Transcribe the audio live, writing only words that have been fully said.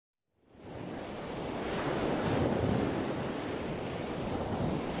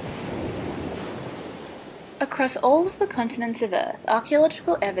Across all of the continents of Earth,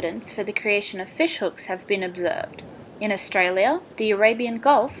 archaeological evidence for the creation of fishhooks have been observed. In Australia, the Arabian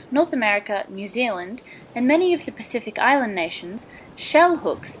Gulf, North America, New Zealand, and many of the Pacific Island nations, shell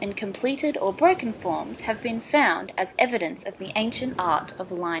hooks in completed or broken forms have been found as evidence of the ancient art of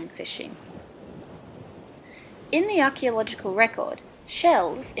line fishing. In the archaeological record,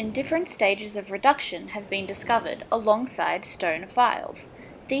 shells in different stages of reduction have been discovered alongside stone files.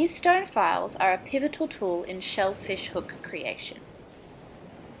 These stone files are a pivotal tool in shellfish hook creation.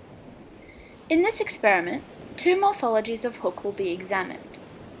 In this experiment, two morphologies of hook will be examined.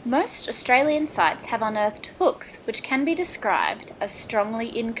 Most Australian sites have unearthed hooks which can be described as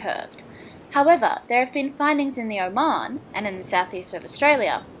strongly incurved. However, there have been findings in the Oman and in the southeast of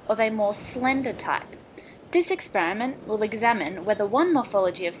Australia of a more slender type. This experiment will examine whether one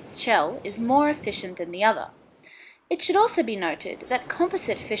morphology of shell is more efficient than the other. It should also be noted that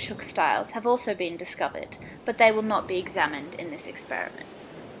composite fishhook styles have also been discovered, but they will not be examined in this experiment.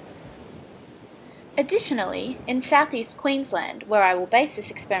 Additionally, in southeast Queensland, where I will base this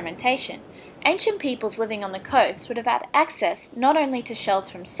experimentation, ancient peoples living on the coast would have had access not only to shells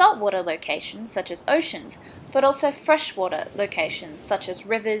from saltwater locations such as oceans, but also freshwater locations such as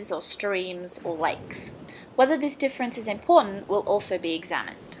rivers or streams or lakes. Whether this difference is important will also be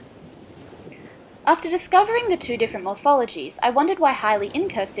examined. After discovering the two different morphologies, I wondered why highly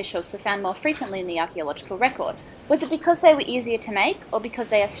incurved fishhooks were found more frequently in the archaeological record. Was it because they were easier to make, or because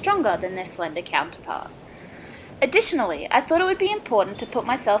they are stronger than their slender counterpart? Additionally, I thought it would be important to put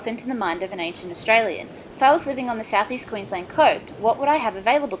myself into the mind of an ancient Australian. If I was living on the southeast Queensland coast, what would I have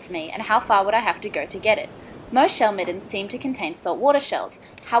available to me, and how far would I have to go to get it? Most shell middens seem to contain saltwater shells.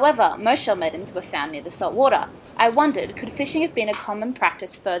 However, most shell middens were found near the saltwater. I wondered, could fishing have been a common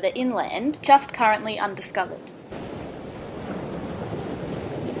practice further inland, just currently undiscovered?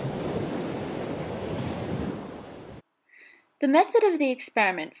 The method of the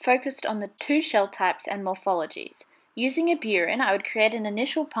experiment focused on the two shell types and morphologies. Using a burin, I would create an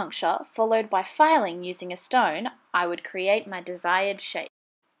initial puncture, followed by filing using a stone. I would create my desired shape.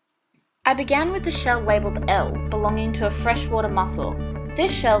 I began with the shell labelled L, belonging to a freshwater mussel.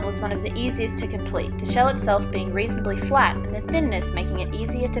 This shell was one of the easiest to complete, the shell itself being reasonably flat and the thinness making it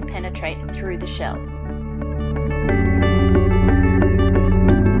easier to penetrate through the shell.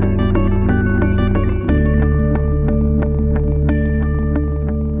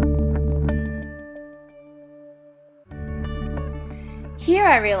 Here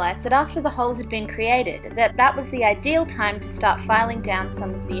I realised that after the hole had been created, that was the ideal time to start filing down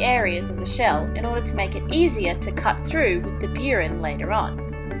some of the areas of the shell in order to make it easier to cut through with the burin later on.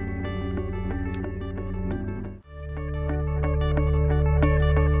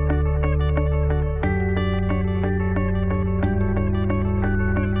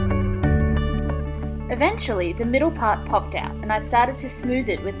 Eventually, the middle part popped out and I started to smooth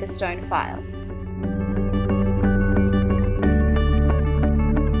it with the stone file.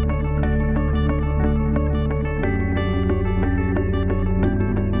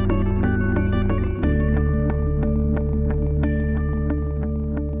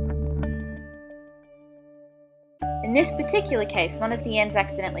 In this particular case, one of the ends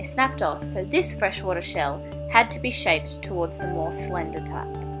accidentally snapped off, so this freshwater shell had to be shaped towards the more slender type.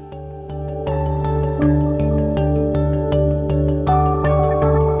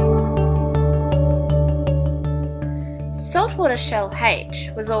 Saltwater shell H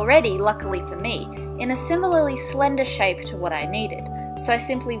was already, luckily for me, in a similarly slender shape to what I needed, so I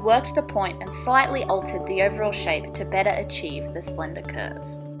simply worked the point and slightly altered the overall shape to better achieve the slender curve.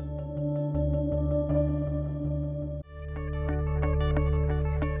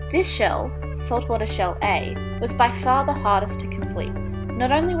 This shell, saltwater shell A, was by far the hardest to complete. Not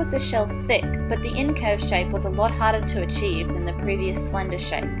only was the shell thick, but the incurved shape was a lot harder to achieve than the previous slender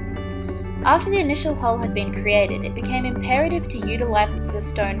shape. After the initial hole had been created, it became imperative to utilise the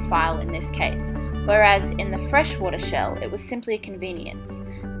stone file in this case, whereas in the freshwater shell it was simply a convenience.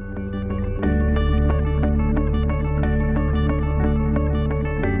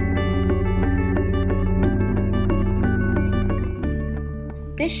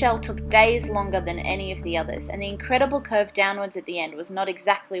 This shell took days longer than any of the others, and the incredible curve downwards at the end was not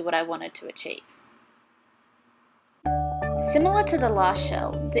exactly what I wanted to achieve. Similar to the last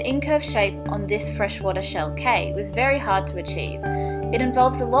shell, the incurved shape on this freshwater shell K was very hard to achieve. It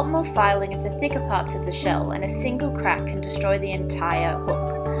involves a lot more filing of the thicker parts of the shell, and a single crack can destroy the entire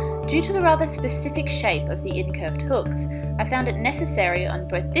hook. Due to the rather specific shape of the incurved hooks, I found it necessary on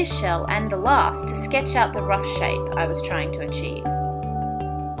both this shell and the last to sketch out the rough shape I was trying to achieve.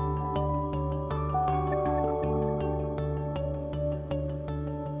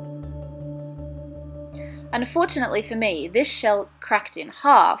 Unfortunately for me, this shell cracked in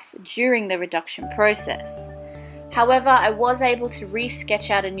half during the reduction process. However, I was able to re-sketch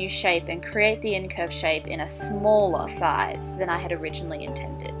out a new shape and create the incurve shape in a smaller size than I had originally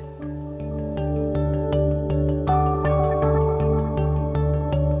intended.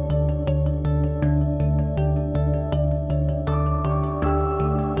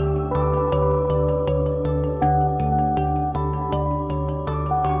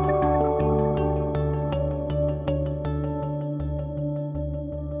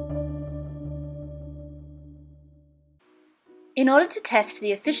 In order to test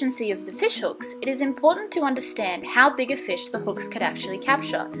the efficiency of the fish hooks, it is important to understand how big a fish the hooks could actually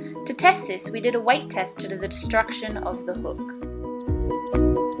capture. To test this, we did a weight test to the destruction of the hook.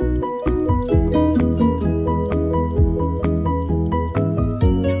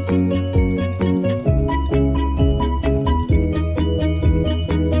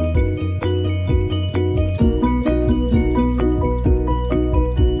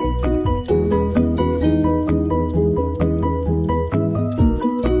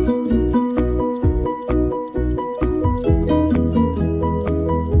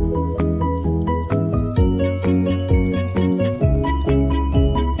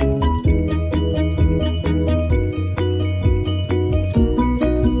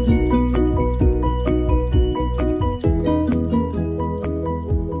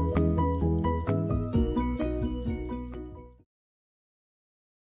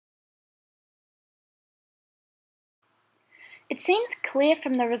 It seems clear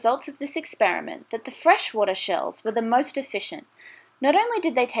from the results of this experiment that the freshwater shells were the most efficient. Not only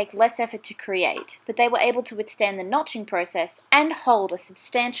did they take less effort to create, but they were able to withstand the notching process and hold a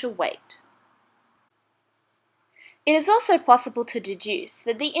substantial weight. It is also possible to deduce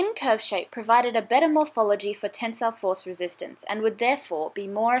that the incurve shape provided a better morphology for tensile force resistance and would therefore be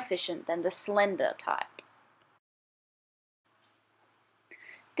more efficient than the slender type.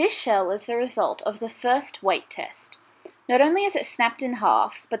 This shell is the result of the first weight test. Not only is it snapped in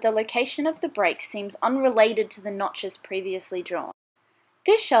half, but the location of the break seems unrelated to the notches previously drawn.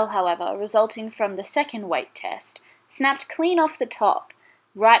 This shell, however, resulting from the second weight test, snapped clean off the top,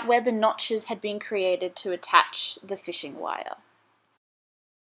 right where the notches had been created to attach the fishing wire.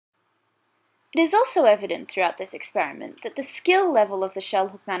 It is also evident throughout this experiment that the skill level of the shell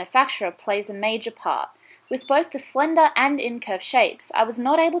hook manufacturer plays a major part. With both the slender and incurve shapes, I was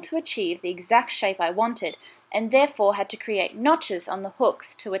not able to achieve the exact shape I wanted, and therefore had to create notches on the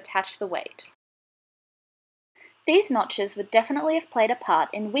hooks to attach the weight. These notches would definitely have played a part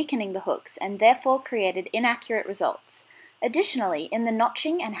in weakening the hooks and therefore created inaccurate results. Additionally, in the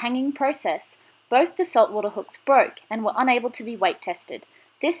notching and hanging process, both the saltwater hooks broke and were unable to be weight tested.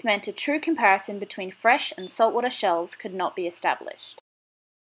 This meant a true comparison between fresh and saltwater shells could not be established.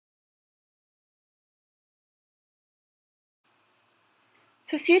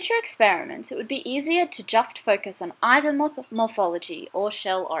 For future experiments, it would be easier to just focus on either morphology or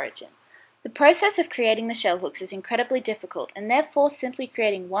shell origin. The process of creating the shell hooks is incredibly difficult, and therefore simply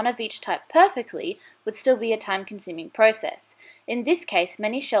creating one of each type perfectly would still be a time-consuming process. In this case,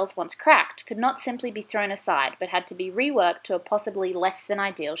 many shells once cracked could not simply be thrown aside, but had to be reworked to a possibly less than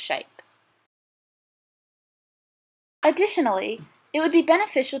ideal shape. Additionally, it would be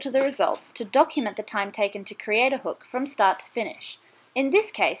beneficial to the results to document the time taken to create a hook from start to finish. In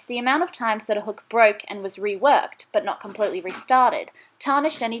this case, the amount of times that a hook broke and was reworked, but not completely restarted,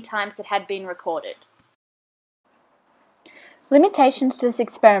 tarnished any times that had been recorded. Limitations to this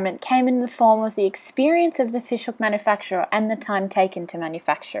experiment came in the form of the experience of the fishhook manufacturer and the time taken to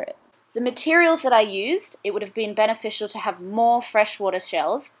manufacture it. The materials that I used, it would have been beneficial to have more freshwater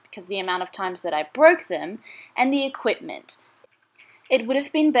shells, because the amount of times that I broke them, and the equipment. It would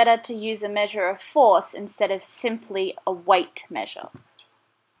have been better to use a measure of force instead of simply a weight measure.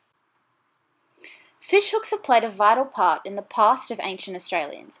 Fish hooks have played a vital part in the past of ancient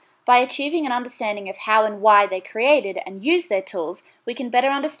Australians. By achieving an understanding of how and why they created and used their tools, we can better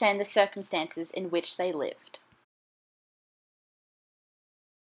understand the circumstances in which they lived.